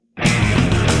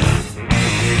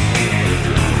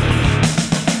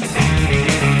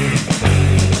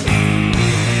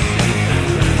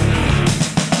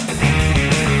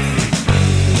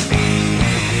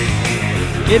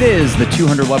It is the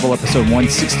 200 level episode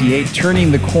 168,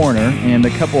 Turning the Corner, and a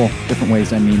couple different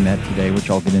ways I mean that today, which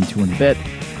I'll get into in a bit,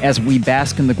 as we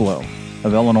bask in the glow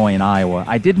of Illinois and Iowa.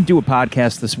 I didn't do a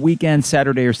podcast this weekend,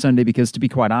 Saturday or Sunday, because to be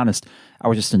quite honest, I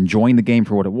was just enjoying the game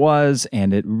for what it was,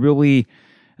 and it really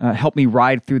helped me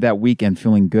ride through that weekend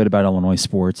feeling good about Illinois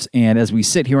sports. And as we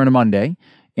sit here on a Monday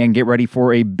and get ready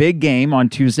for a big game on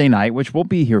Tuesday night, which we'll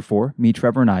be here for, me,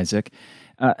 Trevor, and Isaac,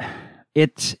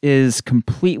 it is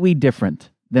completely different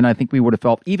than I think we would have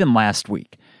felt even last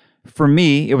week. For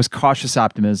me, it was cautious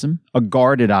optimism, a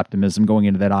guarded optimism going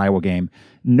into that Iowa game,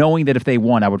 knowing that if they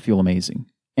won, I would feel amazing.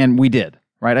 And we did,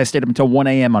 right? I stayed up until 1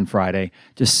 a.m. on Friday,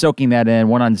 just soaking that in,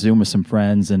 went on Zoom with some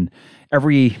friends, and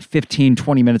every 15,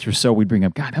 20 minutes or so, we'd bring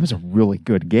up, God, that was a really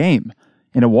good game.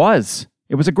 And it was.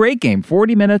 It was a great game.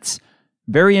 40 minutes,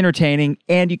 very entertaining,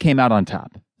 and you came out on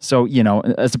top. So, you know,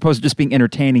 as opposed to just being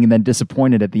entertaining and then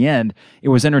disappointed at the end, it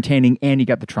was entertaining and you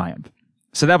got the triumph.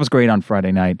 So that was great on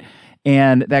Friday night.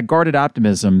 And that guarded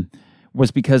optimism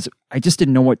was because I just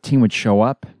didn't know what team would show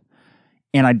up.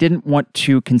 And I didn't want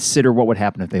to consider what would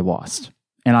happen if they lost.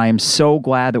 And I am so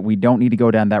glad that we don't need to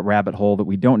go down that rabbit hole, that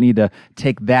we don't need to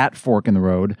take that fork in the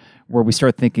road where we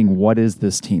start thinking, what is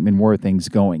this team and where are things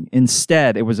going?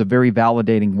 Instead, it was a very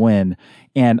validating win.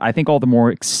 And I think all the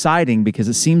more exciting because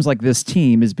it seems like this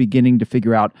team is beginning to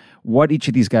figure out what each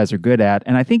of these guys are good at.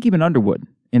 And I think even Underwood,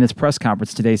 in his press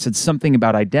conference today, said something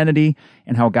about identity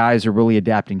and how guys are really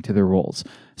adapting to their roles.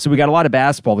 So we got a lot of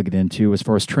basketball to get into as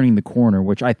far as turning the corner,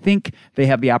 which I think they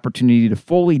have the opportunity to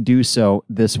fully do so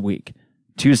this week.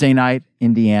 Tuesday night,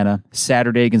 Indiana.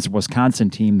 Saturday against a Wisconsin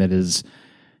team that is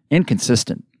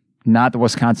inconsistent. Not the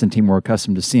Wisconsin team we're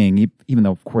accustomed to seeing, even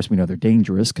though, of course, we know they're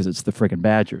dangerous because it's the friggin'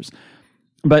 Badgers.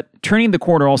 But turning the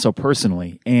corner also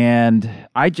personally, and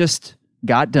I just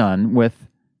got done with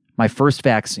my first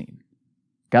vaccine.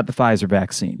 Got the Pfizer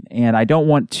vaccine, and I don't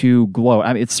want to gloat.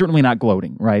 I mean, it's certainly not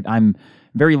gloating, right? I'm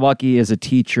very lucky as a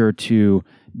teacher to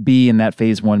be in that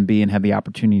phase 1B and have the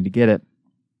opportunity to get it.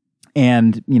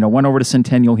 And, you know, went over to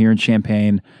Centennial here in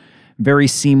Champaign. Very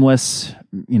seamless,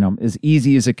 you know, as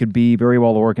easy as it could be, very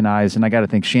well organized. And I got to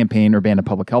think Champaign Urbana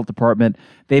Public Health Department,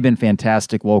 they've been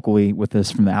fantastic locally with this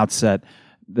from the outset.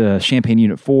 The Champaign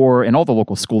Unit 4 and all the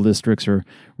local school districts are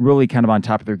really kind of on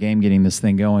top of their game getting this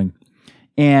thing going.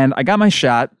 And I got my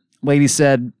shot. Lady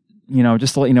said, you know,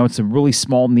 just to let you know, it's a really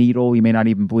small needle. You may not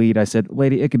even bleed. I said,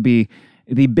 lady, it could be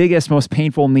the biggest, most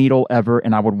painful needle ever,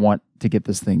 and I would want to get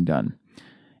this thing done.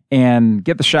 And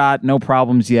get the shot, no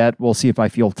problems yet. We'll see if I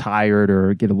feel tired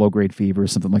or get a low-grade fever or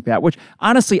something like that, which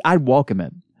honestly, I'd welcome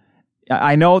it.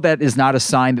 I know that is not a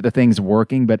sign that the thing's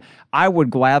working, but I would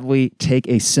gladly take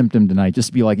a symptom tonight just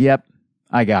to be like, yep,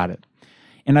 I got it.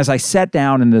 And as I sat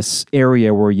down in this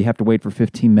area where you have to wait for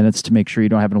 15 minutes to make sure you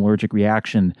don't have an allergic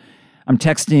reaction, I'm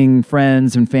texting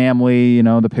friends and family, you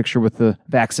know, the picture with the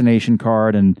vaccination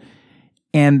card, and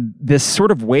this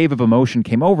sort of wave of emotion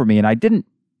came over me, and I didn't,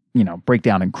 you know, break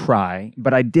down and cry,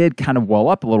 but I did kind of well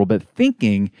up a little bit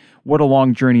thinking what a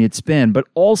long journey it's been, but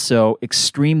also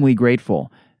extremely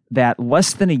grateful that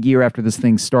less than a year after this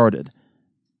thing started,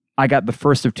 I got the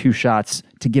first of 2 shots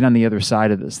to get on the other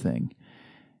side of this thing.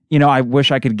 You know, I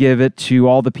wish I could give it to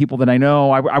all the people that I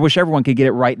know. I wish everyone could get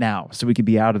it right now so we could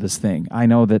be out of this thing. I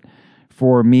know that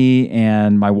for me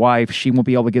and my wife, she won't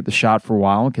be able to get the shot for a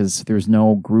while because there's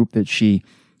no group that she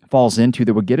falls into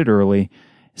that would get it early.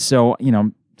 So, you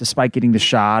know, despite getting the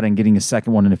shot and getting a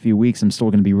second one in a few weeks, I'm still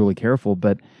going to be really careful.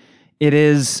 But it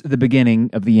is the beginning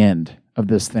of the end of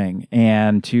this thing.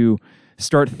 And to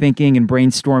start thinking and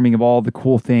brainstorming of all the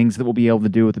cool things that we'll be able to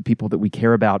do with the people that we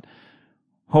care about,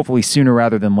 hopefully sooner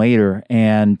rather than later,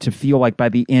 and to feel like by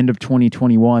the end of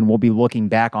 2021, we'll be looking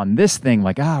back on this thing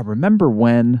like, remember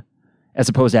when, as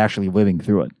opposed to actually living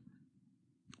through it.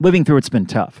 Living through it's been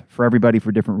tough for everybody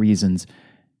for different reasons.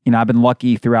 You know, I've been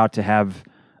lucky throughout to have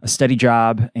a steady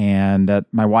job and that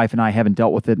my wife and I haven't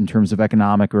dealt with it in terms of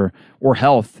economic or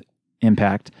health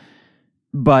impact.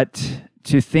 But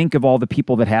to think of all the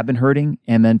people that have been hurting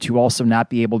and then to also not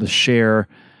be able to share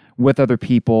with other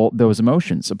people those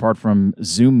emotions, apart from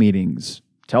Zoom meetings,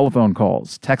 telephone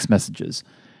calls, text messages,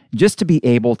 just to be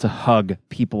able to hug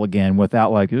people again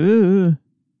without like, you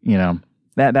know,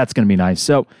 that's going to be nice.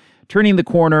 So turning the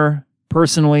corner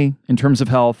personally in terms of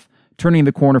health, turning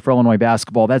the corner for Illinois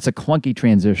basketball, that's a clunky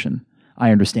transition.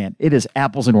 I understand. It is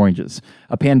apples and oranges,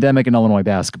 a pandemic in Illinois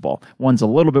basketball. One's a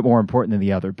little bit more important than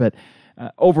the other. But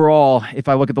overall, if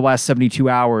I look at the last 72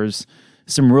 hours,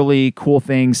 some really cool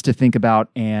things to think about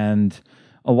and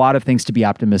a lot of things to be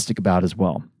optimistic about as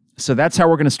well. So that's how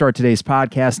we're going to start today's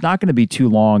podcast. Not going to be too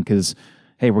long because,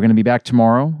 hey, we're going to be back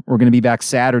tomorrow. We're going to be back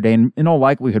Saturday, and in all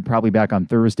likelihood, probably back on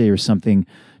Thursday or something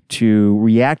to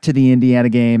react to the Indiana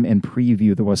game and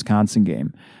preview the Wisconsin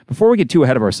game. Before we get too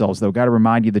ahead of ourselves, though, got to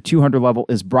remind you the 200 level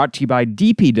is brought to you by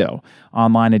DP Dough.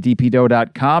 Online at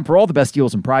dpdough.com for all the best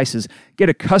deals and prices. Get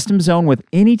a custom zone with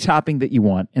any topping that you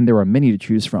want, and there are many to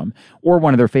choose from. Or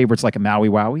one of their favorites like a Maui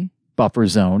Wowie, Buffer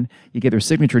Zone. You get their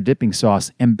signature dipping sauce,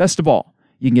 and best of all,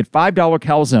 you can get $5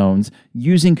 calzones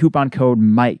using coupon code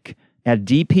MIKE at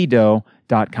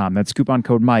dpdough.com. That's coupon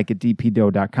code MIKE at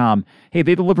dpdough.com. Hey,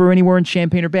 they deliver anywhere in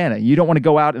Champaign-Urbana. You don't want to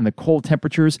go out in the cold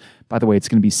temperatures. By the way, it's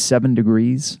going to be 7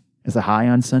 degrees as a high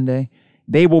on Sunday.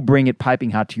 They will bring it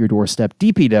piping hot to your doorstep.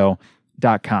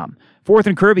 dpdough.com. Fourth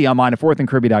and Kirby online at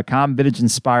fourthandkirby.com.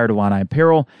 Vintage-inspired Illini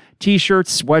apparel,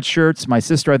 T-shirts, sweatshirts. My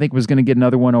sister, I think, was going to get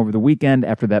another one over the weekend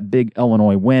after that big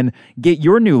Illinois win. Get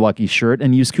your new lucky shirt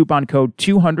and use coupon code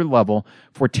 200level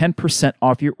for 10%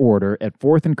 off your order at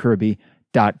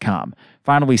fourthandkirby.com.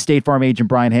 Finally, State Farm agent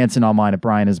Brian Hansen online at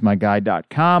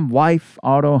brianismyguy.com. Life,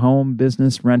 auto, home,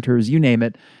 business, renters, you name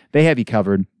it, they have you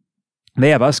covered.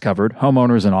 They have us covered,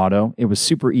 homeowners and auto. It was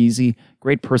super easy,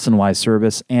 great personalized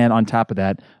service, and on top of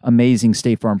that, amazing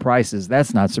State Farm prices.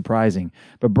 That's not surprising.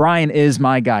 But Brian is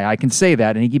my guy. I can say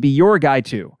that, and he can be your guy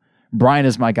too.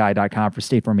 BrianisMyGuy.com for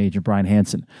State Farm agent Brian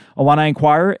Hansen. Illini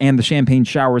Inquirer and the Champagne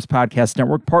Showers Podcast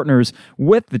Network partners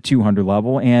with the 200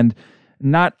 level, and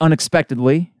not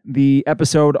unexpectedly, the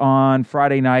episode on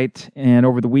Friday night and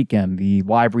over the weekend, the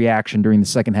live reaction during the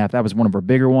second half, that was one of our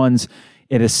bigger ones.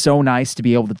 It is so nice to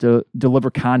be able to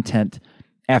deliver content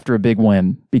after a big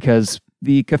win, because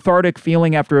the cathartic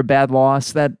feeling after a bad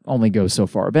loss, that only goes so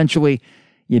far. Eventually,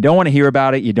 you don't want to hear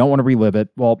about it. You don't want to relive it.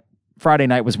 Well, Friday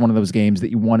night was one of those games that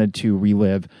you wanted to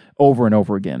relive over and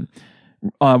over again.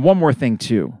 One more thing,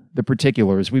 too, the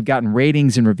particulars. We've gotten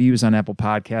ratings and reviews on Apple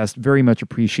Podcasts, very much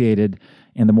appreciated.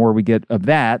 And the more we get of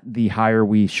that, the higher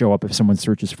we show up if someone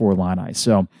searches for Illini.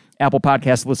 So Apple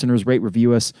Podcast listeners, rate,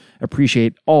 review us.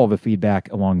 Appreciate all of the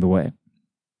feedback along the way.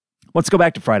 Let's go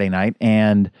back to Friday night.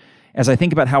 And as I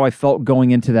think about how I felt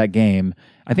going into that game,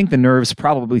 I think the nerves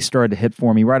probably started to hit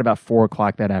for me right about 4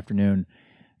 o'clock that afternoon.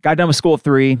 Got done with school at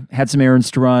 3, had some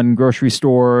errands to run, grocery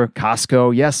store,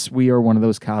 Costco. Yes, we are one of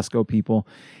those Costco people.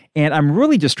 And I'm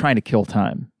really just trying to kill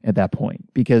time at that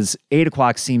point because 8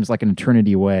 o'clock seems like an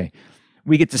eternity away.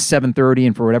 We get to 7:30,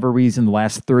 and for whatever reason, the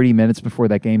last 30 minutes before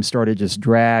that game started just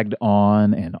dragged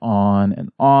on and on and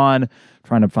on,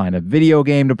 trying to find a video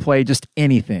game to play, just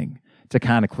anything to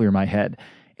kind of clear my head.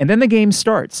 And then the game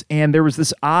starts, and there was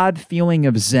this odd feeling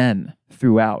of zen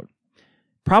throughout.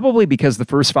 Probably because the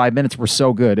first 5 minutes were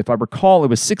so good. If I recall, it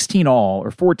was 16 all or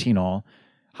 14 all,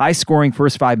 high scoring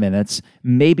first 5 minutes,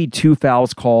 maybe 2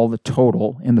 fouls called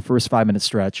total in the first 5 minute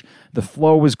stretch. The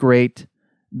flow was great.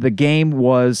 The game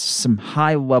was some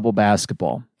high level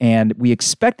basketball, and we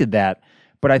expected that,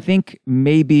 but I think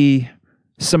maybe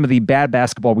some of the bad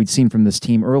basketball we'd seen from this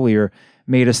team earlier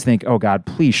made us think, oh God,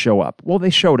 please show up. Well, they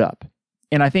showed up.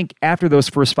 And I think after those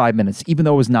first 5 minutes, even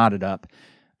though it was knotted up,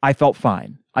 I felt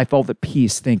fine. I felt at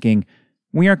peace thinking,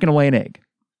 we aren't going to lay an egg.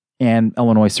 And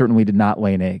Illinois certainly did not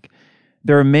lay an egg.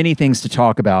 There are many things to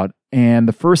talk about. And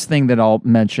the first thing that I'll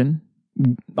mention,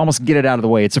 almost get it out of the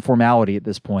way, it's a formality at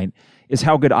this point, is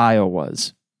how good Io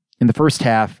was in the first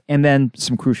half, and then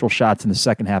some crucial shots in the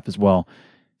second half as well.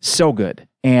 So good.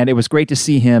 And it was great to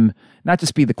see him not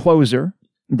just be the closer,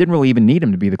 didn't really even need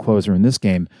him to be the closer in this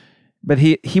game, but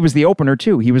he was the opener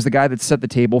too. He was the guy that set the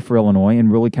table for Illinois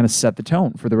and really kind of set the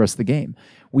tone for the rest of the game.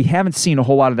 We haven't seen a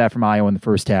whole lot of that from Io in the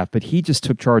first half, but he just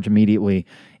took charge immediately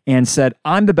and said,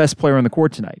 I'm the best player on the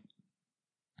court tonight.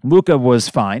 Luka was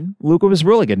fine. Luka was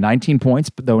really good. 19 points,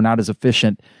 but though not as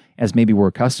efficient as maybe we're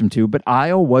accustomed to. But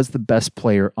Io was the best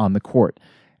player on the court.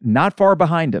 Not far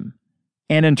behind him.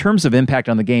 And in terms of impact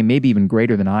on the game, maybe even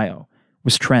greater than Io,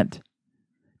 was Trent.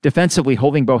 Defensively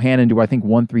holding Bohannon to, I think,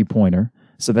 1 3-pointer.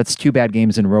 So that's 2 bad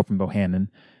games in a row from Bohannon.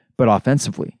 But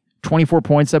offensively, 24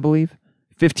 points, I believe.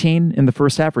 15 in the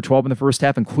first half or 12 in the first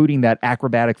half, including that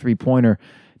acrobatic 3-pointer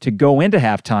to go into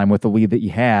halftime with the lead that you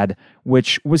had,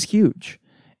 which was huge.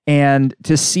 And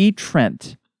to see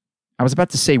Trent, I was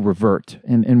about to say revert.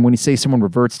 And when you say someone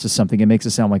reverts to something, it makes it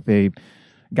sound like they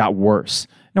got worse.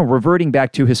 No, reverting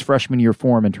back to his freshman year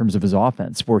form in terms of his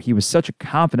offense, where he was such a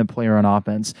confident player on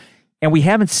offense. And we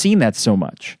haven't seen that so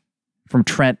much from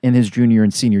Trent in his junior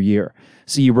and senior year.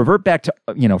 So you revert back to,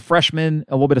 freshman,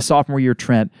 a little bit of sophomore year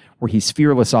Trent, where he's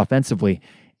fearless offensively.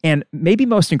 And maybe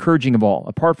most encouraging of all,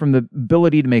 apart from the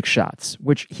ability to make shots,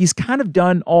 which he's kind of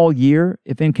done all year,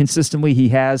 if inconsistently, he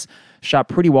has shot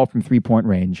pretty well from 3-point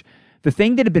range. The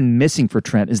thing that had been missing for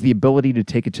Trent is the ability to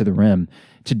take it to the rim,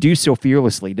 to do so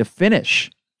fearlessly, to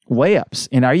finish layups.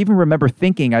 And I even remember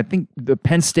thinking, I think the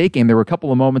Penn State game, there were a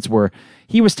couple of moments where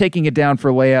he was taking it down for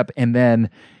a layup, and then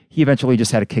he eventually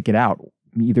just had to kick it out.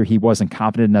 Either he wasn't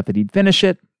confident enough that he'd finish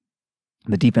it,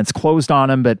 the defense closed on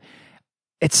him, but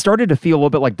it started to feel a little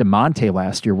bit like DeMonte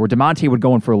last year, where DeMonte would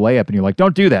go in for a layup, and you're like,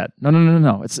 don't do that.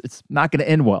 No. It's not going to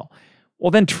end well.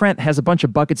 Well, then Trent has a bunch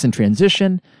of buckets in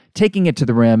transition, taking it to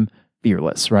the rim,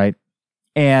 fearless, right?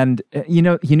 And, you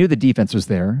knew the defense was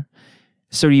there.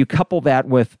 So you couple that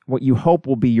with what you hope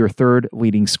will be your third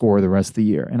leading scorer the rest of the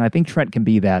year. And I think Trent can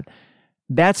be that.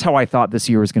 That's how I thought this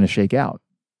year was going to shake out.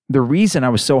 The reason I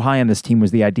was so high on this team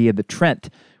was the idea that Trent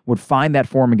would find that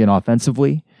form again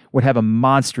offensively, would have a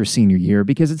monster senior year,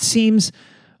 because it seems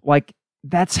like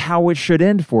that's how it should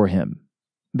end for him.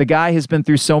 The guy has been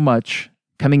through so much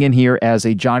coming in here as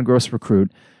a John Gross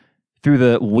recruit through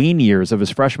the lean years of his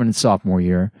freshman and sophomore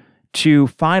year to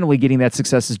finally getting that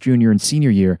success his junior and senior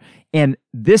year. And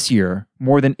this year,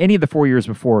 more than any of the 4 years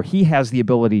before, he has the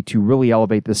ability to really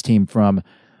elevate this team from,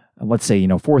 let's say,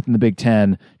 fourth in the Big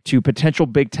Ten to potential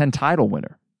Big Ten title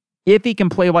winner. If he can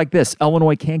play like this,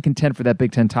 Illinois can contend for that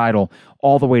Big Ten title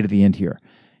all the way to the end here.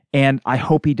 And I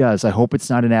hope he does. I hope it's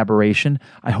not an aberration.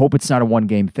 I hope it's not a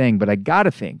one-game thing. But I got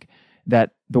to think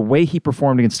that the way he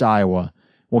performed against Iowa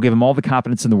will give him all the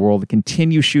confidence in the world to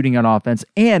continue shooting on offense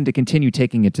and to continue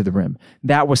taking it to the rim.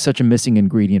 That was such a missing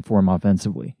ingredient for him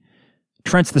offensively.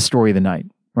 Trent's the story of the night,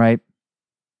 right?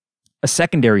 A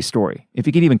secondary story, if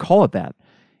you can even call it that,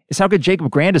 is how good Jacob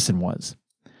Grandison was.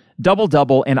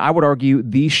 Double-double, and I would argue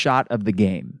the shot of the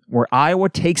game, where Iowa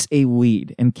takes a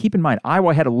lead. And keep in mind,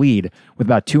 Iowa had a lead with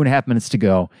about 2.5 minutes to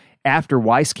go after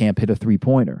Weiskamp hit a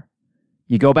three-pointer.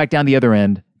 You go back down the other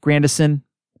end, Grandison,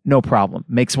 no problem.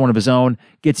 Makes one of his own,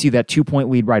 gets you that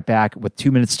 2-point lead right back with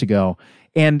 2 minutes to go.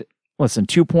 And listen,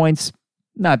 2 points,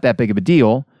 not that big of a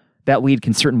deal. That lead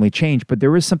can certainly change, but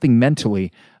there is something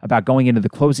mentally about going into the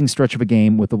closing stretch of a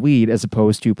game with a lead as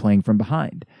opposed to playing from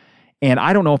behind. And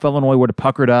I don't know if Illinois would have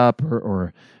puckered up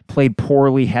or played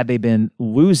poorly had they been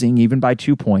losing even by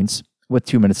 2 points with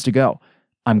 2 minutes to go.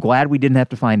 I'm glad we didn't have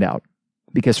to find out,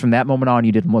 because from that moment on,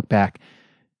 you didn't look back.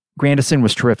 Grandison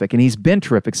was terrific, and he's been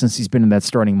terrific since he's been in that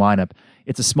starting lineup.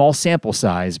 It's a small sample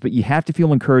size, but you have to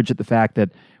feel encouraged at the fact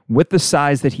that with the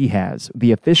size that he has,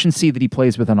 the efficiency that he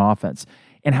plays with on offense,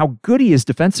 and how good he is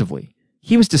defensively,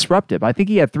 he was disruptive. I think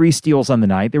he had 3 steals on the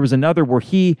night. There was another where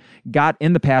he got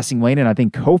in the passing lane, and I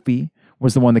think Kofi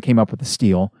was the one that came up with the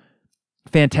steal.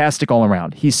 Fantastic all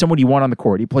around. He's someone you want on the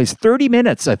court. He plays 30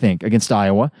 minutes, I think, against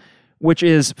Iowa, which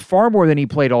is far more than he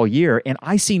played all year, and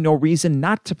I see no reason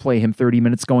not to play him 30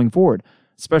 minutes going forward,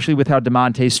 especially with how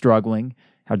DeMonte's struggling,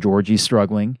 how Georgie's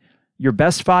struggling. Your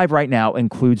best 5 right now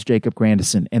includes Jacob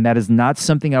Grandison, and that is not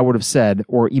something I would have said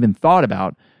or even thought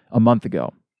about a month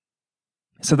ago.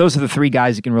 So those are the 3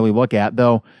 guys you can really look at,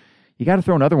 though you got to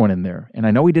throw another one in there. And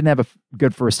I know he didn't have a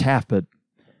good first half, but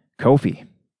Kofi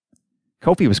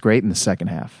was great in the second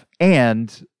half.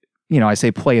 And, I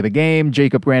say play of the game,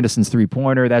 Jacob Grandison's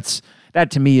three-pointer,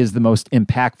 that to me is the most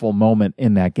impactful moment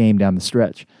in that game down the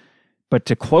stretch. But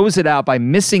to close it out by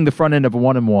missing the front end of a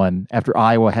 1-and-1 after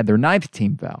Iowa had their 9th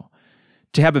team foul,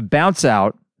 to have it bounce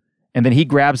out, and then he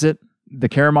grabs it, the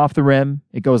carom off the rim,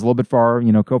 it goes a little bit far,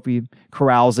 Kofi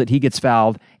corrals it, he gets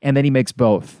fouled, and then he makes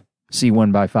both. So you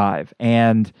win by 5.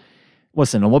 And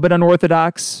listen, a little bit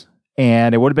unorthodox,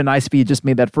 and it would have been nice if he just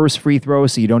made that first free throw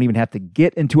so you don't even have to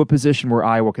get into a position where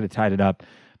Iowa could have tied it up.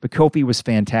 But Kofi was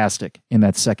fantastic in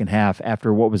that second half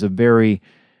after what was a very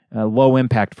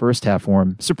low-impact first half for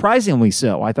him. Surprisingly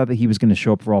so. I thought that he was going to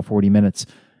show up for all 40 minutes.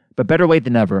 But better late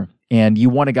than never, and you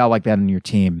want a guy like that on your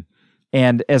team.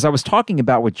 And as I was talking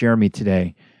about with Jeremy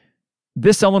today,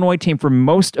 this Illinois team, for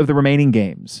most of the remaining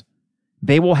games,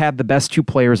 they will have the best 2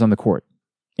 players on the court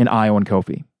in Iowa and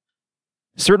Kofi.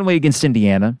 Certainly against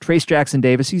Indiana, Trace Jackson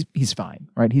Davis, he's fine,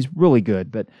 right? He's really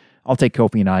good, but I'll take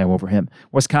Kofi and Iowa over him.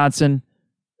 Wisconsin,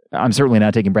 I'm certainly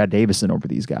not taking Brad Davison over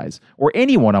these guys, or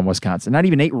anyone on Wisconsin, not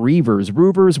even Nate Reuvers,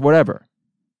 whatever.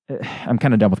 I'm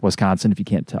kind of done with Wisconsin if you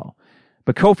can't tell.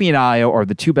 But Kofi and Io are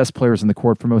the 2 best players on the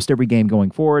court for most every game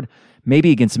going forward.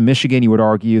 Maybe against Michigan, you would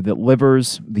argue that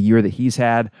Livers, the year that he's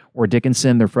had, or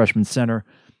Dickinson, their freshman center.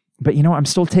 But, I'm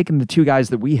still taking the 2 guys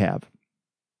that we have.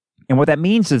 And what that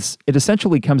means is it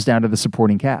essentially comes down to the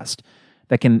supporting cast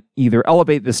that can either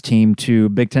elevate this team to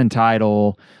Big Ten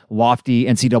title, lofty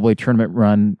NCAA tournament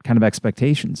run kind of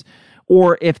expectations.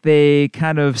 Or if they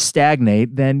kind of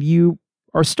stagnate, then you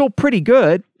are still pretty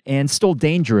good and still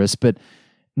dangerous, but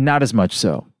not as much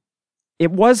so.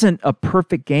 It wasn't a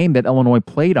perfect game that Illinois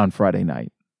played on Friday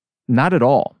night. Not at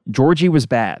all. Georgie was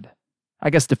bad. I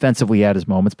guess defensively he had his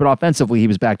moments, but offensively he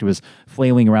was back to his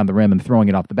flailing around the rim and throwing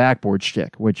it off the backboard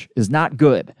shtick, which is not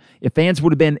good. If fans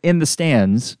would have been in the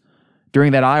stands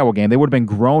during that Iowa game, they would have been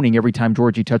groaning every time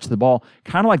Georgie touched the ball,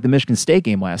 kind of like the Michigan State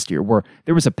game last year, where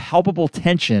there was a palpable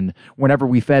tension whenever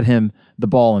we fed him the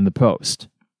ball in the post.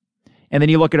 And then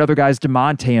you look at other guys,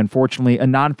 DeMonte, unfortunately, a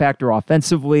non-factor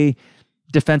offensively.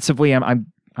 Defensively, I'm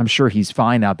sure he's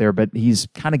fine out there, but he's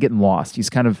kind of getting lost. He's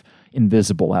kind of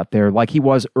invisible out there like he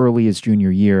was early his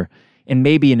junior year, and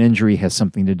maybe an injury has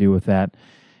something to do with that.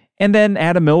 And then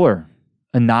Adam Miller,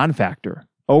 a non-factor.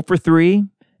 0 for 3,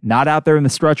 not out there in the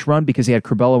stretch run because he had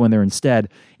Curbelo in there instead.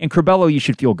 And Curbelo you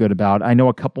should feel good about. I know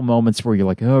a couple moments where you're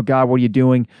like, oh God, what are you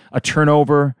doing? A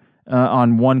turnover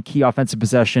on one key offensive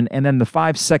possession, and then the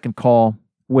 5-second call,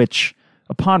 which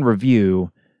upon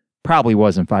review probably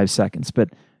wasn't 5 seconds, but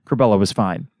Curbelo was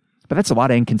fine. But that's a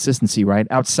lot of inconsistency, right?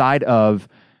 Outside of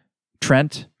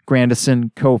Trent,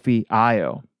 Grandison, Kofi,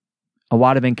 Io, a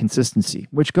lot of inconsistency,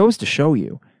 which goes to show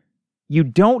you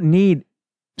don't need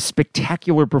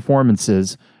spectacular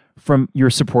performances from your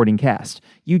supporting cast.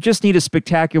 You just need a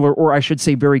spectacular, or I should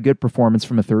say very good performance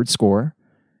from a third scorer.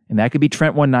 And that could be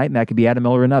Trent one night, and that could be Adam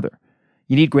Miller another.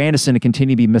 You need Grandison to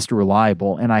continue to be Mr.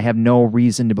 Reliable, and I have no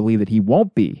reason to believe that he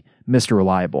won't be Mr.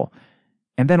 Reliable.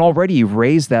 And then already you've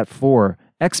raised that floor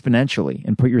exponentially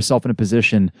and put yourself in a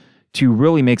position to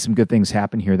really make some good things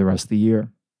happen here the rest of the year.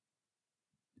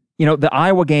 You know, the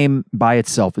Iowa game by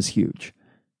itself is huge.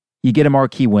 You get a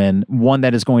marquee win, one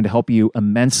that is going to help you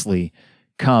immensely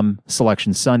come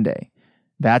Selection Sunday.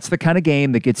 That's the kind of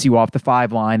game that gets you off the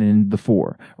 5 line and into the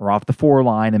 4, or off the 4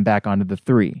 line and back onto the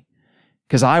 3.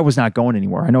 Because Iowa's not going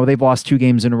anywhere. I know they've lost 2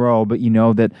 games in a row, but you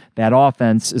know that that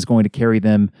offense is going to carry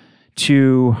them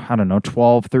to,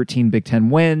 12, 13 Big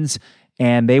Ten wins,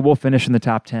 and they will finish in the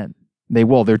top 10. They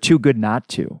will. They're too good not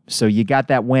to. So you got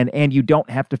that win, and you don't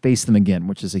have to face them again,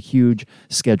 which is a huge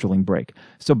scheduling break.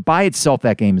 So by itself,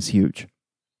 that game is huge.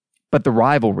 But the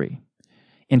rivalry,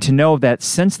 and to know that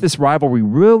since this rivalry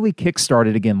really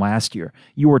kickstarted again last year,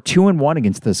 you were 2-1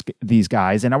 against these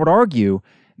guys, and I would argue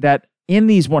that in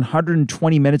these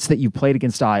 120 minutes that you played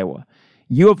against Iowa,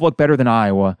 you have looked better than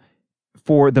Iowa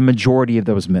for the majority of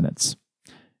those minutes.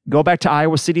 Go back to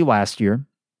Iowa City last year.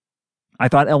 I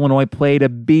thought Illinois played a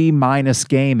B-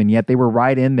 game, and yet they were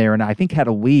right in there, and I think had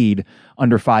a lead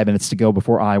under 5 minutes to go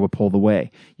before Iowa pulled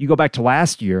away. You go back to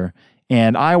last year,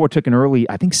 and Iowa took an early,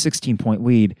 16-point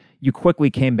lead. You quickly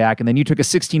came back, and then you took a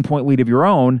 16-point lead of your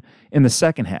own in the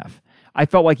second half. I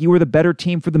felt like you were the better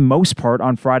team for the most part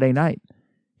on Friday night.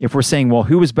 If we're saying, well,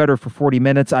 who was better for 40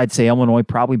 minutes, I'd say Illinois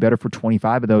probably better for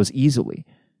 25 of those easily.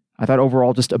 I thought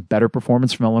overall just a better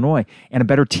performance from Illinois and a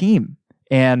better team.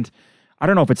 And I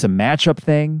don't know if it's a matchup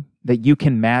thing that you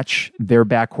can match their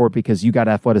backcourt because you got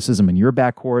athleticism in your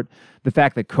backcourt. The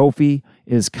fact that Kofi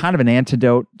is kind of an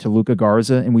antidote to Luka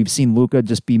Garza, and we've seen Luka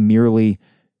just be merely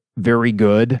very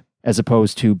good as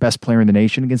opposed to best player in the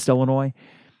nation against Illinois.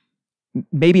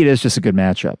 Maybe it is just a good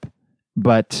matchup,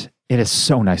 but it is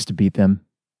so nice to beat them.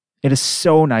 It is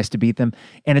so nice to beat them,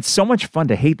 and it's so much fun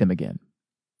to hate them again.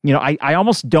 You know, I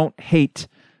almost don't hate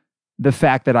the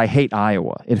fact that I hate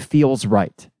Iowa. It feels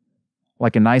right.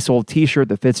 Like a nice old t-shirt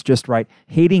that fits just right.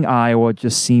 Hating Iowa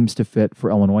just seems to fit for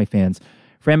Illinois fans.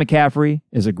 Fran McCaffrey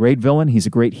is a great villain. He's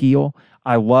a great heel.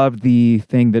 I loved the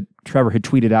thing that Trevor had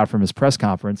tweeted out from his press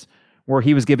conference where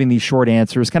he was giving these short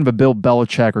answers, kind of a Bill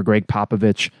Belichick or Greg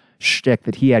Popovich shtick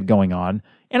that he had going on.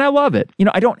 And I love it. You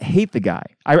know, I don't hate the guy.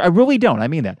 I really don't. I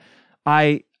mean that.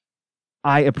 I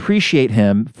appreciate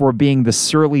him for being the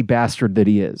surly bastard that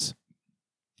he is,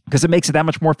 because it makes it that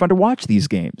much more fun to watch these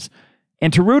games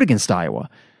and to root against Iowa.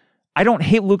 I don't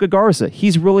hate Luka Garza.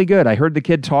 He's really good. I heard the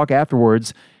kid talk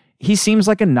afterwards. He seems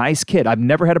like a nice kid. I've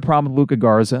never had a problem with Luka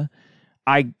Garza.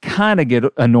 I kind of get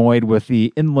annoyed with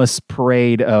the endless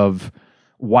parade of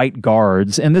white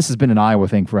guards, and this has been an Iowa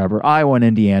thing forever. Iowa and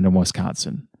Indiana and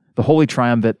Wisconsin. The holy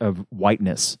triumvirate of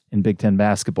whiteness in Big Ten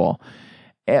basketball.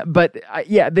 But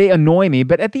yeah, they annoy me.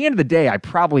 But at the end of the day, I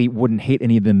probably wouldn't hate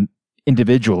any of them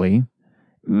individually.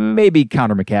 Maybe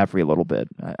Connor McCaffrey a little bit.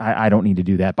 I don't need to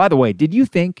do that. By the way, did you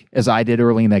think, as I did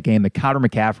early in that game, that Connor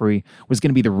McCaffrey was going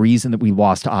to be the reason that we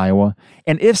lost to Iowa?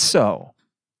 And if so,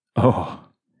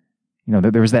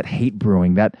 there was that hate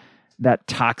brewing, that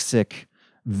toxic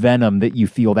venom that you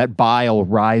feel, that bile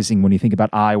rising when you think about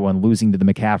Iowa and losing to the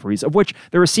McCaffreys, of which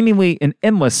there are seemingly an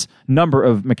endless number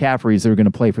of McCaffreys that are going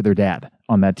to play for their dad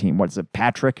on that team. What is it,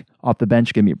 Patrick off the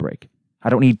bench? Give me a break.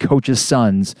 I don't need coaches'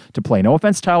 sons to play. No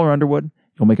offense, Tyler Underwood.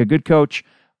 You'll make a good coach.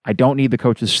 I don't need the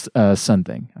coach's son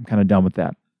thing. I'm kind of done with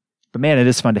that. But man, it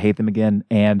is fun to hate them again.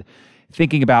 And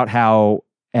thinking about how,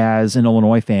 as an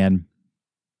Illinois fan,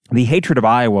 the hatred of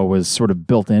Iowa was sort of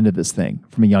built into this thing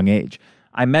from a young age.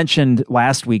 I mentioned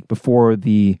last week before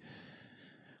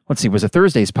was a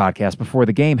Thursday's podcast before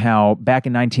the game, how back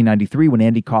in 1993 when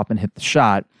Andy Kaufman hit the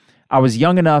shot, I was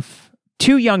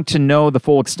too young to know the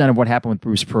full extent of what happened with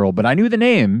Bruce Pearl, but I knew the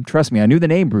name, trust me, I knew the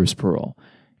name Bruce Pearl,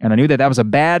 and I knew that was a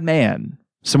bad man,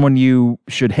 someone you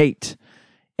should hate.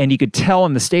 And you could tell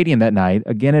in the stadium that night,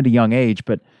 again at a young age,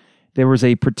 but there was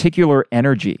a particular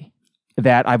energy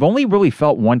that I've only really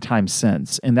felt one time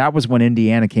since, and that was when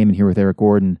Indiana came in here with Eric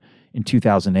Gordon in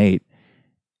 2008.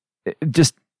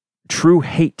 Just true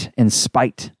hate and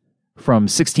spite from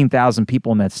 16,000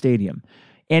 people in that stadium.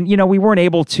 And, we weren't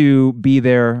able to be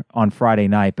there on Friday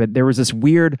night, but there was this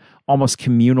weird, almost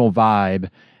communal vibe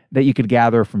that you could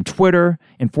gather from Twitter.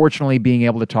 And fortunately, being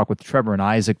able to talk with Trevor and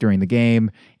Isaac during the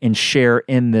game and share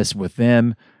in this with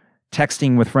them,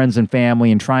 texting with friends and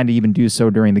family and trying to even do so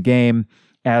during the game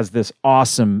as this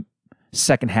awesome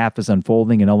second half is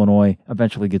unfolding and Illinois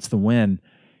eventually gets the win.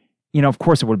 Of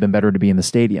course it would have been better to be in the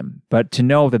stadium, but to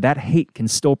know that hate can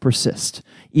still persist,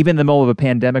 even in the middle of a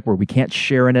pandemic where we can't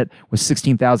share in it with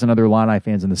 16,000 other Illini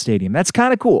fans in the stadium. That's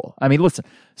kind of cool. I mean, listen,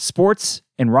 sports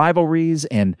and rivalries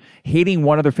and hating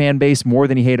one other fan base more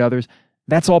than you hate others,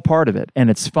 that's all part of it. And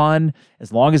it's fun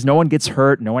as long as no one gets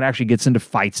hurt, no one actually gets into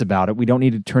fights about it. We don't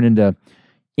need to turn into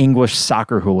English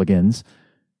soccer hooligans.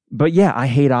 But yeah, I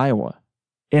hate Iowa,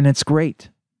 and it's great.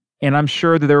 And I'm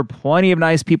sure that there are plenty of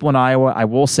nice people in Iowa. I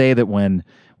will say that when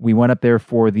we went up there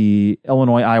for the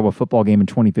Illinois-Iowa football game in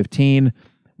 2015,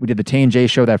 we did the T&J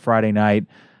show that Friday night.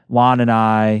 Lon and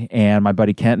I and my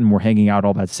buddy Kenton were hanging out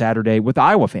all that Saturday with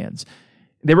Iowa fans.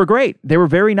 They were great. They were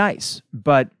very nice.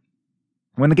 But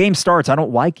when the game starts, I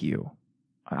don't like you.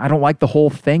 I don't like the whole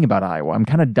thing about Iowa. I'm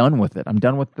kind of done with it. I'm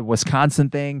done with the Wisconsin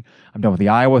thing. I'm done with the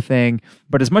Iowa thing.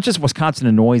 But as much as Wisconsin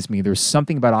annoys me, there's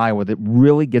something about Iowa that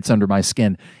really gets under my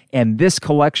skin. And this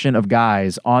collection of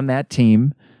guys on that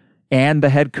team and the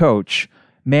head coach,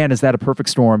 man, is that a perfect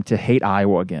storm to hate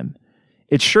Iowa again.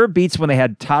 It sure beats when they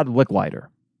had Todd Licklider,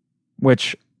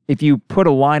 which if you put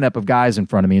a lineup of guys in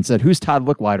front of me and said, who's Todd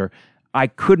Licklider? I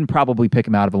couldn't probably pick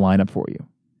him out of a lineup for you.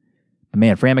 But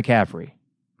man, Fran McCaffrey,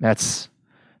 that's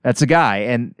a guy,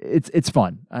 and it's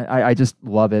fun. I just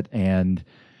love it. And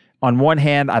on one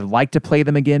hand, I'd like to play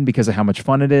them again because of how much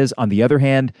fun it is. On the other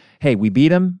hand, hey, we beat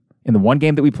them in the one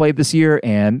game that we played this year,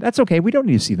 and that's okay. We don't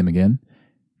need to see them again.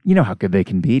 You know how good they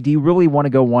can be. Do you really want to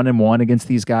go 1-1 against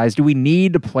these guys? Do we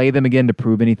need to play them again to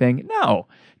prove anything? No.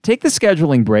 Take the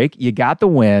scheduling break. You got the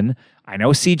win. I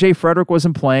know C.J. Frederick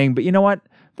wasn't playing, but you know what?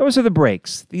 Those are the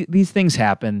breaks. These things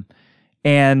happen.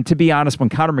 And to be honest, when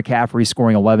Connor McCaffrey's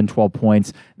scoring 11, 12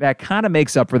 points, that kind of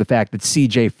makes up for the fact that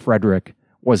C.J. Frederick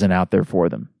wasn't out there for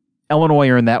them. Illinois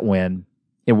earned that win.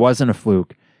 It wasn't a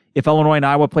fluke. If Illinois and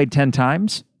Iowa played 10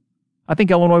 times, I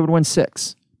think Illinois would win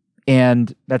 6.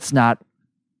 And that's not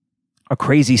a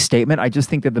crazy statement. I just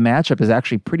think that the matchup is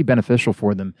actually pretty beneficial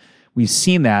for them. We've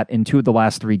seen that in 2 of the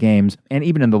last 3 games, and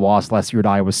even in the loss last year at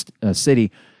Iowa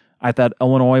City, I thought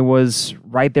Illinois was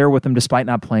right there with them despite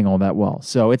not playing all that well.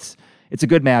 So it's a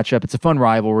good matchup. It's a fun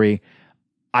rivalry.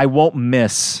 I won't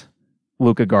miss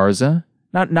Luka Garza,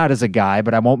 not as a guy,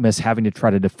 but I won't miss having to try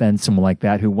to defend someone like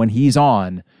that who, when he's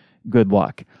on, good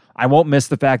luck. I won't miss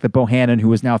the fact that Bohannon,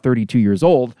 who is now 32 years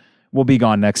old, will be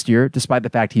gone next year, despite the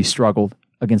fact he struggled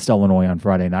against Illinois on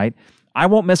Friday night. I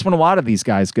won't miss when a lot of these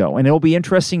guys go, and it'll be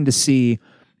interesting to see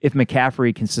if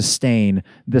McCaffrey can sustain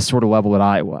this sort of level at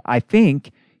Iowa. I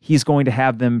think he's going to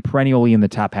have them perennially in the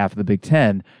top half of the Big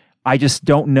Ten. I just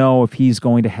don't know if he's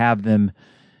going to have them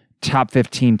top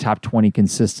 15, top 20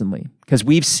 consistently. Because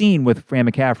we've seen with Fran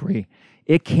McCaffrey,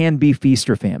 it can be feast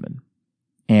or famine.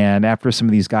 And after some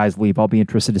of these guys leave, I'll be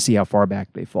interested to see how far back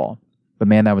they fall. But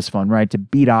man, that was fun, right? To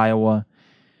beat Iowa.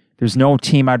 There's no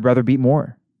team I'd rather beat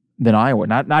more than Iowa.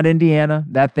 Not Indiana.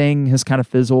 That thing has kind of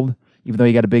fizzled, even though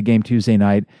you got a big game Tuesday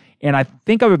night. And I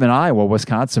think other than Iowa,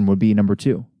 Wisconsin would be number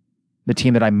 2, the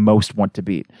team that I most want to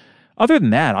beat. Other than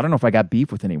that, I don't know if I got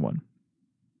beef with anyone.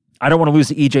 I don't want to lose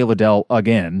to E.J. Liddell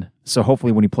again, so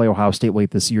hopefully when you play Ohio State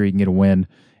late this year, you can get a win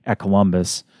at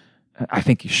Columbus. I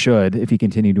think you should if you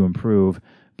continue to improve.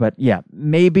 But yeah,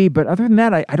 maybe. But other than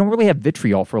that, I don't really have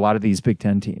vitriol for a lot of these Big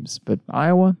Ten teams. But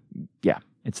Iowa, yeah,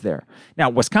 it's there.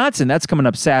 Now, Wisconsin, that's coming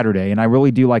up Saturday, and I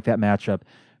really do like that matchup.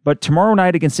 But tomorrow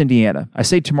night against Indiana, I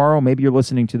say tomorrow, maybe you're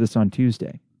listening to this on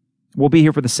Tuesday. We'll be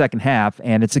here for the second half,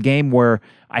 and it's a game where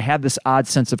I have this odd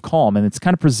sense of calm, and it's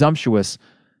kind of presumptuous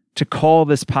to call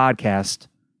this podcast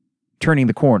Turning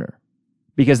the Corner,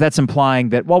 because that's implying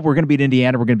that, well, we're going to beat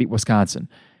Indiana, we're going to beat Wisconsin.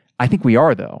 I think we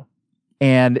are, though.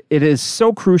 And it is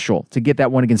so crucial to get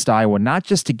that one against Iowa, not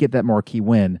just to get that marquee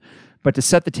win, but to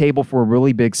set the table for a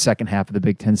really big second half of the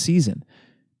Big Ten season.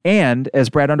 And as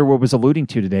Brad Underwood was alluding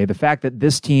to today, the fact that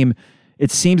this team, it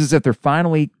seems as if they're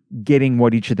finally getting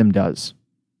what each of them does,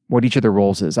 what each of their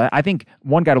roles is. I think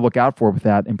one guy to look out for with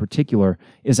that in particular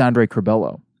is Andre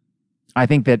Curbelo. I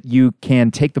think that you can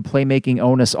take the playmaking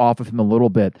onus off of him a little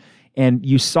bit. And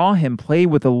you saw him play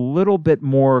with a little bit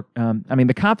more,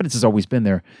 the confidence has always been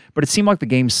there, but it seemed like the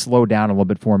game slowed down a little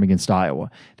bit for him against Iowa.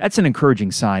 That's an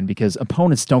encouraging sign because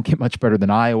opponents don't get much better than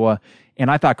Iowa, and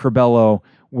I thought Curbelo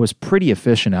was pretty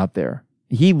efficient out there.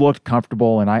 He looked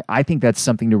comfortable, and I think that's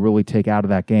something to really take out of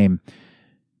that game.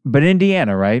 But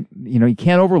Indiana, right, you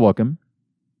can't overlook them.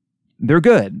 They're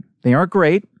good. They aren't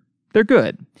great. They're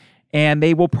good. And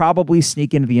they will probably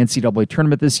sneak into the NCAA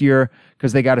tournament this year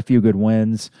because they got a few good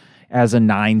wins as a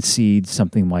 9 seed,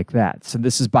 something like that. So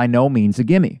this is by no means a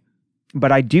gimme.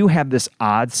 But I do have this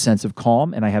odd sense of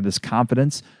calm, and I have this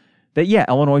confidence that,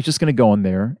 Illinois is just going to go in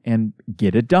there and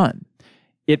get it done.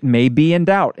 It may be in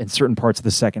doubt in certain parts of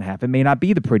the second half. It may not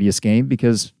be the prettiest game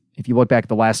because if you look back at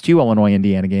the last 2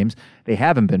 Illinois-Indiana games, they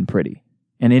haven't been pretty.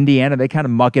 And Indiana, they kind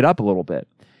of muck it up a little bit.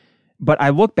 But I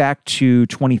look back to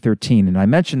 2013, and I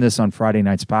mentioned this on Friday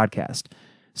night's podcast.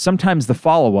 Sometimes the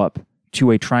follow-up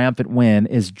to a triumphant win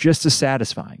is just as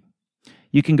satisfying.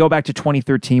 You can go back to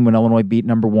 2013 when Illinois beat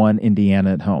number 1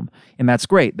 Indiana at home, and that's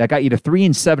great. That got you to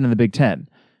 3-7 in the Big Ten.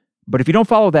 But if you don't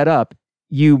follow that up,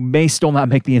 you may still not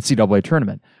make the NCAA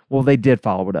tournament. Well, they did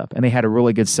follow it up, and they had a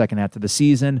really good second half of the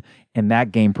season, and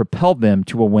that game propelled them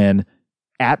to a win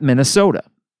at Minnesota.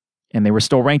 And they were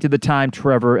still ranked at the time,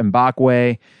 Trevor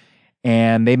Mbakwe,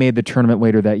 and they made the tournament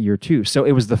later that year too. So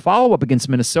it was the follow-up against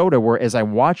Minnesota where as I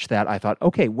watched that, I thought,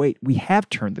 okay, wait, we have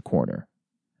turned the corner.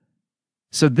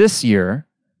 So this year,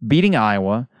 beating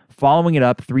Iowa, following it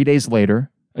up 3 days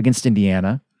later against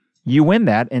Indiana, you win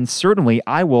that, and certainly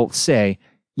I will say,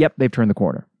 yep, they've turned the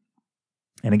corner.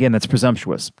 And again, that's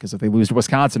presumptuous, because if they lose to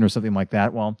Wisconsin or something like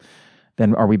that, well,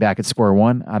 then are we back at square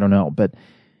one? I don't know. But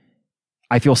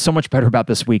I feel so much better about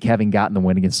this week having gotten the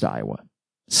win against Iowa.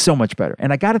 So much better.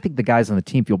 And I got to think the guys on the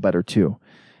team feel better too.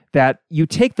 That you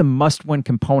take the must-win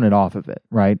component off of it,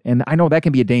 right? And I know that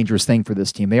can be a dangerous thing for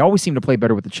this team. They always seem to play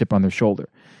better with the chip on their shoulder.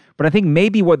 But I think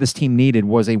maybe what this team needed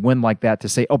was a win like that to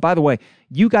say, oh, by the way,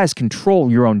 you guys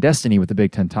control your own destiny with the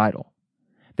Big Ten title.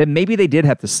 That maybe they did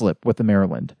have to slip with the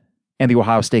Maryland and the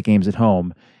Ohio State games at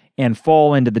home and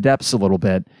fall into the depths a little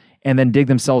bit and then dig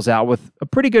themselves out with a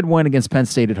pretty good win against Penn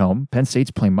State at home. Penn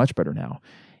State's playing much better now.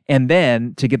 And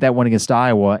then to get that win against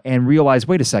Iowa and realize,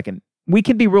 wait a second, we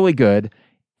can be really good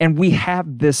and we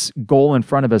have this goal in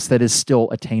front of us that is still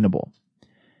attainable.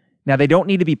 Now, they don't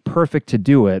need to be perfect to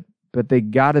do it, but they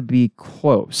got to be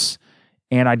close.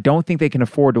 And I don't think they can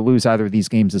afford to lose either of these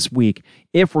games this week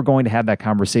if we're going to have that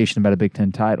conversation about a Big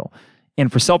Ten title.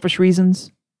 And for selfish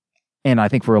reasons, and I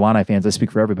think for Illini fans, I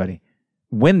speak for everybody,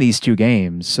 win these 2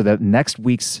 games so that next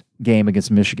week's game against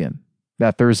Michigan,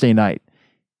 that Thursday night,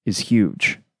 is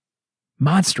huge.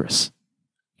 Monstrous.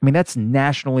 I mean, that's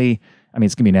nationally,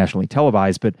 it's going to be nationally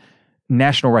televised, but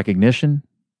national recognition,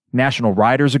 national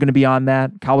writers are going to be on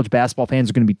that. College basketball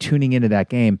fans are going to be tuning into that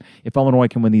game. If Illinois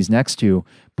can win these next 2,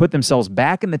 put themselves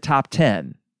back in the top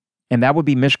 10, and that would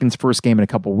be Michigan's first game in a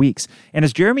couple weeks. And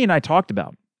as Jeremy and I talked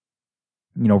about,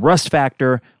 rust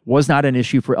factor was not an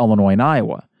issue for Illinois and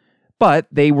Iowa, but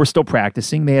they were still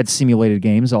practicing. They had simulated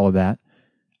games, all of that.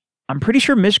 I'm pretty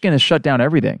sure Michigan has shut down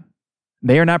everything.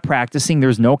 They are not practicing.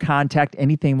 There's no contact,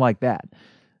 anything like that.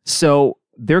 So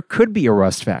there could be a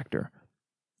rust factor.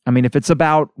 If it's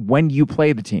about when you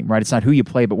play the team, right? It's not who you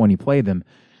play, but when you play them.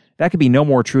 That could be no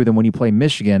more true than when you play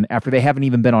Michigan after they haven't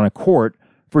even been on a court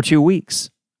for 2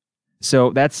 weeks. So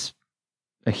that's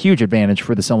a huge advantage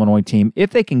for this Illinois team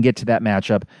if they can get to that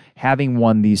matchup, having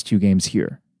won these 2 games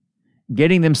here,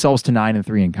 getting themselves to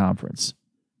 9-3 in conference,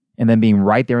 and then being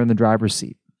right there in the driver's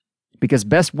seat. Because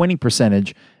best winning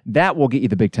percentage, that will get you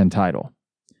the Big Ten title.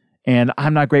 And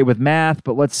I'm not great with math,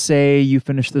 but let's say you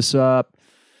finish this up.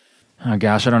 Oh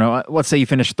gosh, I don't know. Let's say you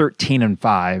finish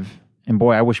 13-5. And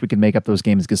boy, I wish we could make up those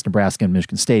games against Nebraska and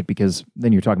Michigan State, because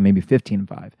then you're talking maybe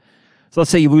 15-5. So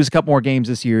let's say you lose a couple more games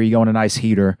this year. You go on a nice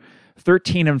heater.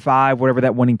 13-5, whatever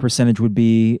that winning percentage would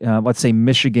be. Let's say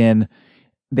Michigan,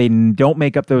 they don't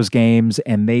make up those games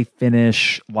and they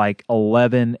finish like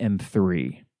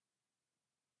 11-3.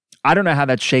 I don't know how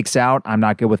that shakes out. I'm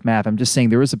not good with math. I'm just saying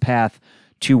there is a path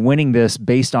to winning this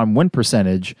based on win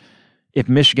percentage if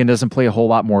Michigan doesn't play a whole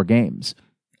lot more games.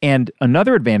 And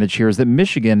another advantage here is that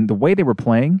Michigan, the way they were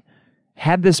playing,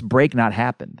 had this break not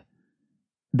happened,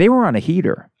 they were on a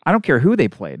heater. I don't care who they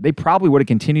played. They probably would have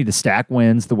continued to stack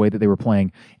wins the way that they were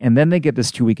playing, and then they get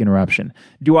this 2-week interruption.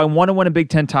 Do I want to win a Big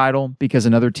Ten title because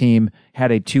another team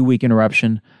had a 2-week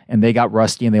interruption and they got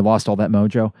rusty and they lost all that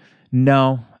mojo?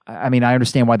 No. I mean, I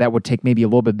understand why that would take maybe a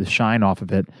little bit of the shine off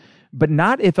of it, but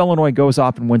not if Illinois goes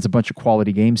off and wins a bunch of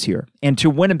quality games here. And to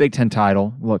win a Big Ten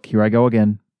title, look, here I go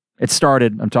again. It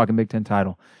started. I'm talking Big Ten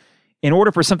title. In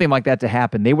order for something like that to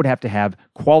happen, they would have to have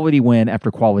quality win after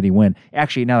quality win.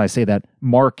 Actually, now that I say that,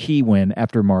 marquee win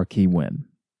after marquee win.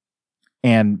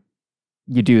 And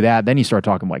you do that, then you start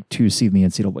talking like 2 seed in the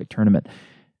NCAA tournament.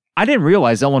 I didn't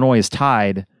realize Illinois is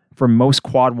tied for most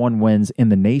quad one wins in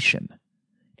the nation.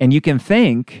 And you can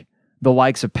thank the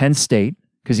likes of Penn State,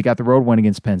 because you got the road win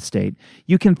against Penn State.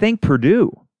 You can thank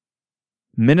Purdue,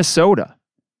 Minnesota,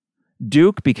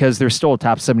 Duke, because they're still a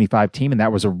top 75 team, and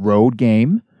that was a road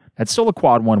game. That's still a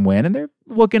quad one win, and they're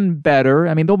looking better.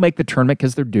 I mean, they'll make the tournament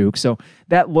because they're Duke, so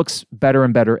that looks better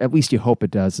and better. At least you hope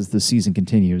it does as the season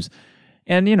continues.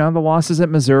 And, the losses at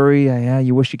Missouri, yeah,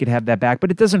 you wish you could have that back,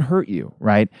 but it doesn't hurt you,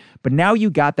 right? But now you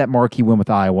got that marquee win with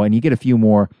Iowa, and you get a few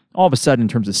more. All of a sudden, in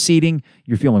terms of seeding,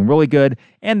 you're feeling really good,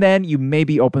 and then you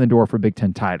maybe open the door for a Big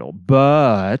Ten title.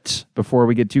 But before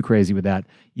we get too crazy with that,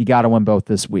 you got to win both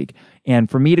this week. And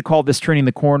for me to call this turning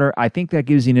the corner, I think that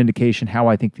gives you an indication how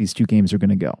I think these two games are going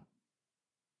to go.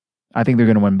 I think they're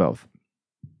going to win both.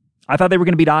 I thought they were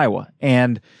going to beat Iowa,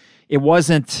 and it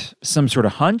wasn't some sort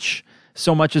of hunch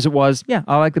so much as it was, yeah,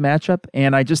 I like the matchup,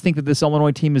 and I just think that this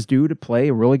Illinois team is due to play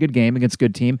a really good game against a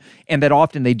good team, and that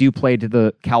often they do play to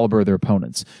the caliber of their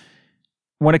opponents.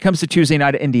 When it comes to Tuesday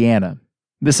night at Indiana,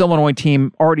 this Illinois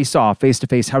team already saw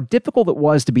face-to-face how difficult it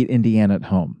was to beat Indiana at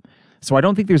home. So I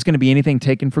don't think there's going to be anything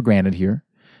taken for granted here.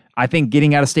 I think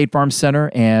getting out of State Farm Center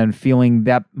and feeling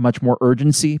that much more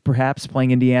urgency, perhaps,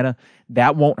 playing Indiana,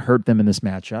 that won't hurt them in this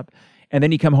matchup. And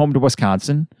then you come home to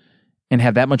Wisconsin and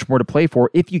have that much more to play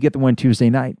for if you get the win Tuesday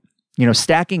night.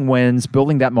 Stacking wins,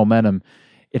 building that momentum,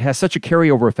 it has such a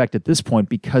carryover effect at this point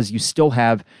because you still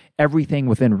have everything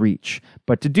within reach.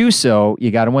 But to do so,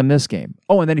 you got to win this game.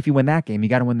 Oh, and then if you win that game, you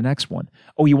got to win the next one.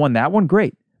 Oh, you won that one?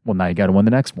 Great. Well, now you got to win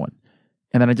the next one.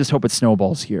 And then I just hope it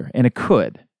snowballs here. And it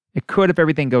could. It could if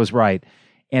everything goes right.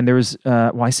 And there's,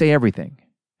 I say everything.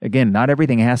 Again, not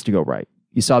everything has to go right.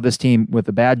 You saw this team with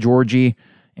a bad Georgie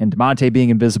and DeMonte being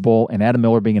invisible and Adam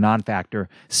Miller being a non-factor,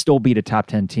 still beat a top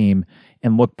 10 team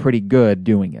and look pretty good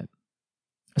doing it.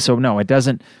 So no, it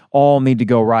doesn't all need to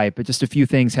go right, but just a few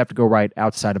things have to go right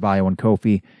outside of Iowa and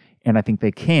Kofi, and I think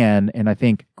they can. And I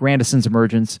think Grandison's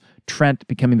emergence, Trent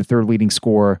becoming the third leading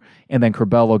scorer, and then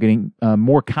Corbello getting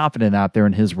more confident out there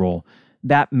in his role,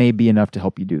 that may be enough to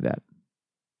help you do that.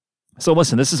 So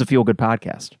listen, this is a feel-good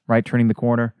podcast, right? Turning the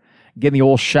corner. Getting the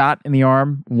old shot in the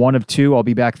arm, 1 of 2. I'll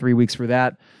be back 3 weeks for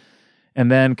that.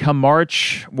 And then come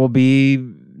March, we'll be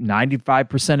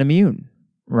 95% immune,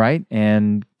 right?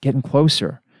 And getting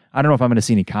closer. I don't know if I'm going to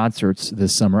see any concerts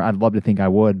this summer. I'd love to think I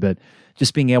would, but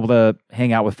just being able to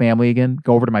hang out with family again,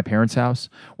 go over to my parents' house,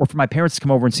 or for my parents to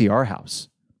come over and see our house.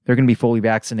 They're going to be fully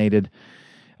vaccinated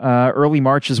early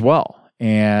March as well.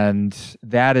 And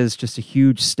that is just a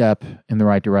huge step in the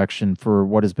right direction for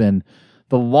what has been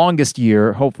the longest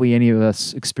year, hopefully any of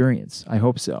us experience. I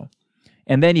hope so.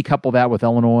 And then you couple that with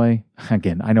Illinois.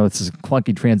 Again, I know this is a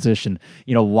clunky transition,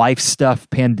 life stuff,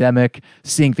 pandemic,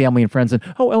 seeing family and friends, and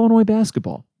Illinois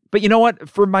basketball. But you know what?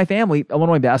 For my family,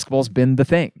 Illinois basketball's been the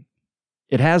thing.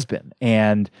 It has been.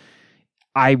 And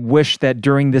I wish that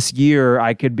during this year,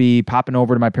 I could be popping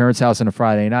over to my parents' house on a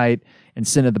Friday night and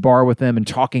sitting at the bar with them and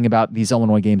talking about these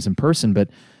Illinois games in person. But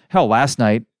last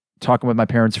night, talking with my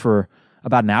parents for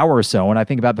about an hour or so, and I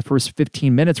think about the first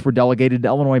 15 minutes were delegated to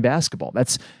Illinois basketball.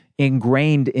 That's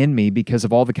ingrained in me because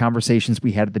of all the conversations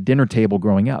we had at the dinner table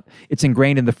growing up. It's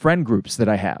ingrained in the friend groups that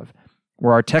I have,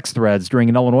 where our text threads during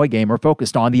an Illinois game are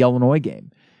focused on the Illinois game.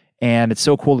 And it's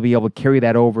so cool to be able to carry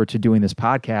that over to doing this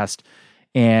podcast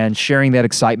and sharing that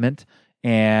excitement.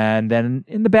 And then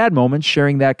in the bad moments,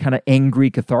 sharing that kind of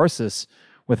angry catharsis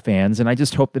with fans. And I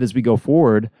just hope that as we go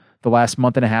forward, the last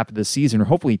month and a half of the season, or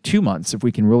hopefully 2 months, if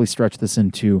we can really stretch this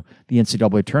into the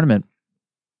NCAA tournament,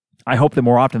 I hope that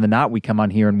more often than not, we come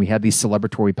on here and we have these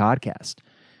celebratory podcasts.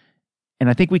 And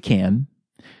I think we can.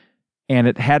 And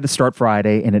it had to start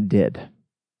Friday, and it did.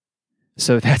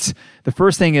 So that's the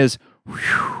first thing is,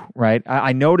 right?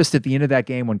 I noticed at the end of that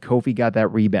game when Kofi got that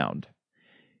rebound,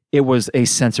 it was a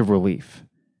sense of relief.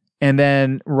 And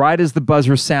then right as the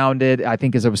buzzer sounded, I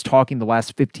think as I was talking the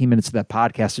last 15 minutes of that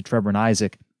podcast to Trevor and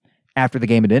Isaac, after the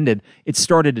game had ended, it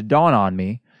started to dawn on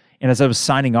me. And as I was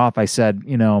signing off, I said,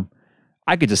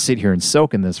 I could just sit here and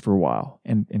soak in this for a while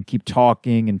and keep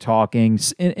talking and talking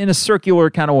in a circular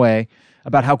kind of way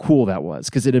about how cool that was,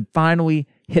 because it had finally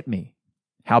hit me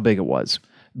how big it was.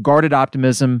 Guarded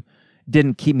optimism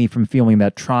didn't keep me from feeling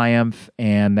that triumph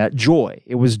and that joy.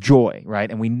 It was joy, right?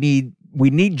 And we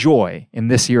need joy in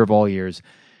this year of all years.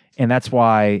 And that's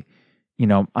why,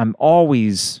 I'm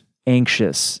always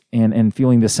anxious and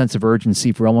feeling this sense of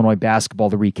urgency for Illinois basketball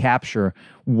to recapture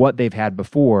what they've had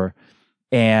before,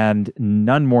 and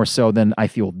none more so than I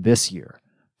feel this year.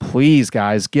 Please,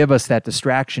 guys, give us that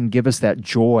distraction, give us that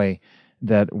joy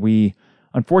that we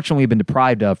unfortunately have been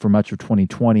deprived of for much of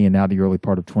 2020 and now the early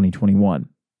part of 2021.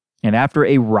 And after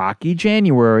a rocky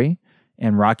January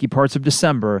and rocky parts of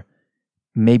December,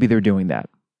 maybe they're doing that.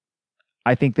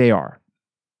 I think they are.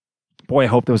 Boy, I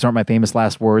hope those aren't my famous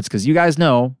last words, because you guys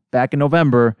know, back in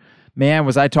November, man,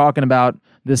 was I talking about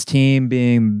this team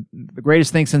being the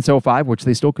greatest thing since 05, which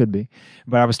they still could be.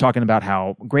 But I was talking about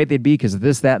how great they'd be because of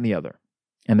this, that, and the other.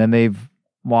 And then they've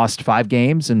lost 5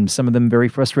 games, and some of them very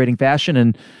frustrating fashion.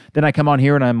 And then I come on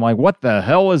here and I'm like, what the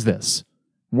hell is this?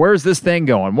 Where's this thing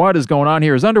going? What is going on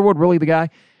here? Is Underwood really the guy?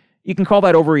 You can call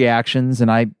that overreactions, and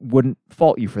I wouldn't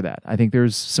fault you for that. I think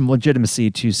there's some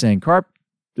legitimacy to saying, Carp,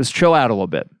 just chill out a little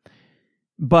bit.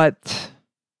 But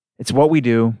it's what we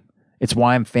do. It's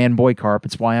why I'm fanboy Carp.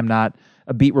 It's why I'm not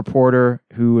a beat reporter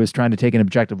who is trying to take an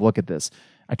objective look at this.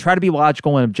 I try to be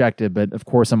logical and objective, but of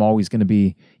course I'm always going to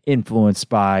be influenced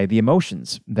by the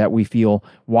emotions that we feel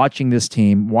watching this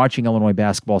team, watching Illinois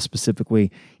basketball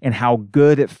specifically, and how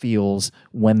good it feels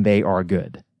when they are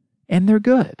good. And they're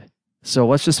good. So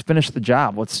let's just finish the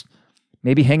job. Let's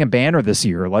maybe hang a banner this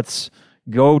year. Let's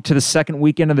go to the second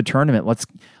weekend of the tournament. Let's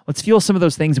feel some of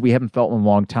those things that we haven't felt in a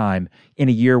long time in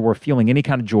a year where feeling any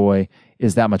kind of joy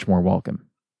is that much more welcome.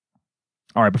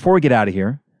 All right, before we get out of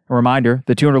here, a reminder,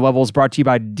 the 200 level is brought to you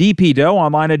by DP Dough,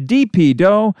 online at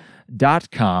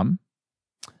dpdough.com.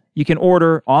 You can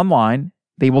order online.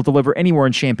 They will deliver anywhere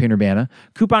in Champaign-Urbana.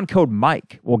 Coupon code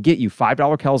MIKE will get you $5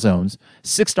 calzones,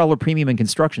 $6 premium and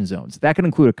construction zones. That can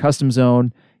include a custom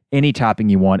zone, any topping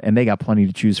you want, and they got plenty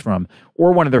to choose from.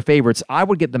 Or one of their favorites, I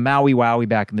would get the Maui Wowie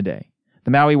back in the day.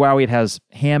 The Maui Wowie, it has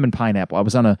ham and pineapple. I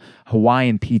was on a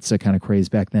Hawaiian pizza kind of craze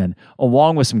back then,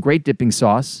 along with some great dipping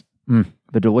sauce,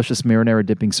 the delicious marinara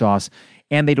dipping sauce,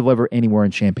 and they deliver anywhere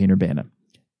in Champaign-Urbana.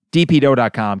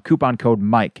 dpdough.com, coupon code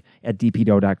MIKE at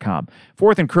dpdough.com.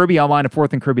 4th and Kirby, online at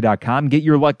 4thandkirby.com. Get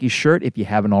your lucky shirt if you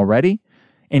haven't already.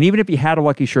 And even if you had a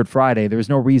Lucky Shirt Friday, there's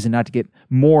no reason not to get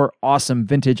more awesome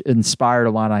vintage-inspired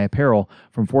Illini apparel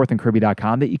from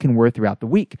 4thandkirby.com that you can wear throughout the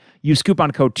week. Use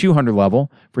coupon code 200level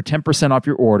for 10% off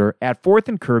your order at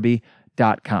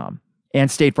 4thandkirby.com. And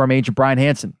State Farm agent Brian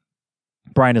Hansen.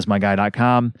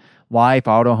 BrianIsMyGuy.com. Life,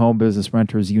 auto, home, business,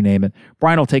 renters, you name it.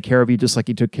 Brian will take care of you just like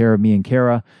he took care of me and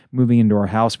Kara, moving into our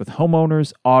house with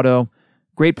homeowners, auto.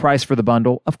 Great price for the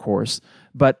bundle, of course.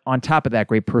 But on top of that,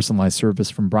 great personalized service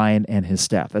from Brian and his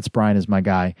staff. That's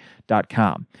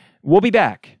BrianIsMyGuy.com. We'll be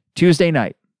back Tuesday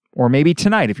night, or maybe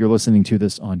tonight if you're listening to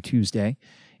this on Tuesday.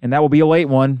 And that will be a late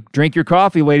one. Drink your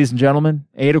coffee, ladies and gentlemen.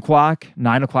 8 o'clock,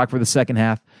 9 o'clock for the second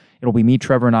half. It'll be me,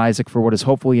 Trevor, and Isaac for what is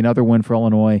hopefully another win for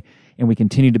Illinois. And we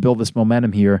continue to build this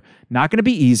momentum here. Not going to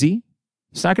be easy.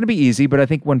 It's not going to be easy, but I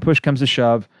think when push comes to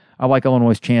shove, I like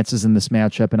Illinois' chances in this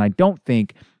matchup. And I don't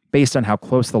think, based on how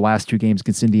close the last 2 games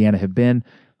against Indiana have been,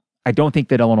 I don't think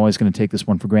that Illinois is going to take this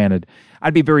one for granted.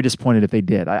 I'd be very disappointed if they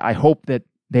did. I hope that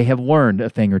they have learned a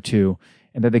thing or two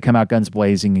and that they come out guns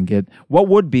blazing and get what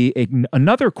would be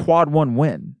another quad 1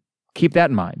 win. Keep that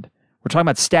in mind. We're talking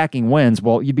about stacking wins.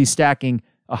 Well, you'd be stacking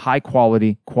a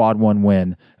high-quality quad 1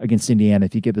 win against Indiana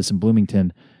if you get this in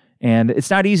Bloomington. And it's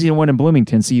not easy to win in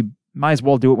Bloomington, so you might as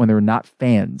well do it when there are not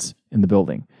fans in the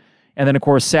building. And then, of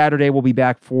course, Saturday we'll be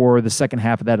back for the second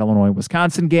half of that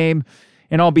Illinois-Wisconsin game,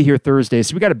 and I'll be here Thursday.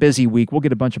 So we got a busy week. We'll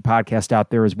get a bunch of podcasts out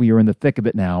there as we are in the thick of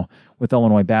it now with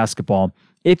Illinois basketball.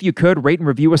 If you could, rate and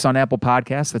review us on Apple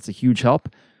Podcasts. That's a huge help.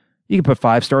 You can put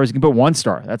 5 stars. You can put 1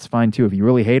 star. That's fine, too. If you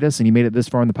really hate us and you made it this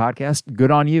far in the podcast,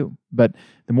 good on you. But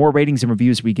the more ratings and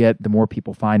reviews we get, the more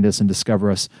people find us and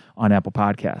discover us on Apple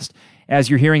Podcast. As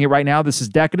you're hearing it right now, this is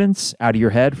Decadence, Out of Your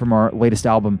Head, from our latest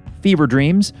album, Fever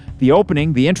Dreams. The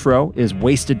opening, the intro, is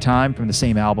Wasted Time from the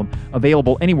same album,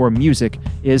 available anywhere music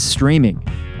is streaming.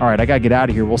 All right, I got to get out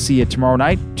of here. We'll see you tomorrow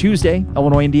night, Tuesday,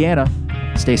 Illinois, Indiana.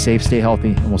 Stay safe, stay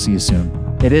healthy, and we'll see you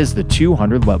soon. It is the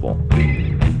 200 level.